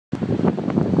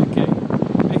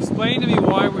explain to me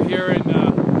why we're here in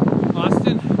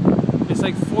Austin. It's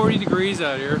like 40 degrees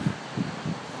out here,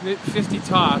 50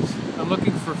 tops. I'm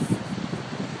looking for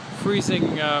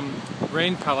freezing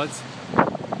rain pellets.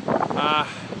 I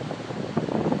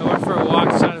went for a walk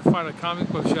trying to find a comic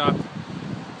book shop.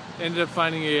 Ended up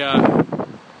finding a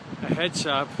head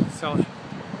shop selling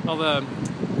all the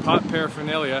pot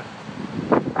paraphernalia.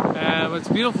 It's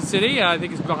a beautiful city. I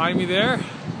think it's behind me there.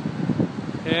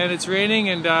 And it's raining,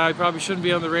 and I probably shouldn't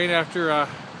be on the rain after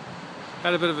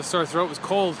had a bit of a sore throat. It was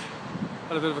cold.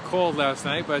 Had a bit of a cold last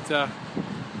night, but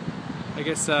I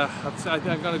guess I'm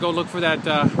going to go look for that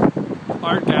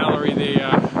art gallery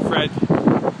Fred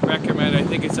recommended. I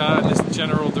think it's out in this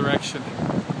general direction.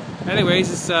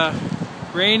 Anyways, it's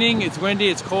raining, it's windy,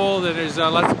 it's cold, and there's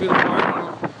lots of beautiful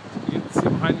art. You can see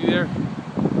behind me there.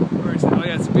 Where is it? Oh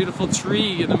yeah, it's a beautiful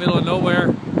tree in the middle of nowhere.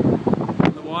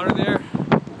 In the water there,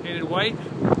 painted white.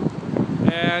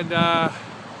 And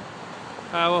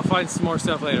we'll find some more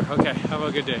stuff later. Okay, have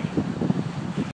a good day.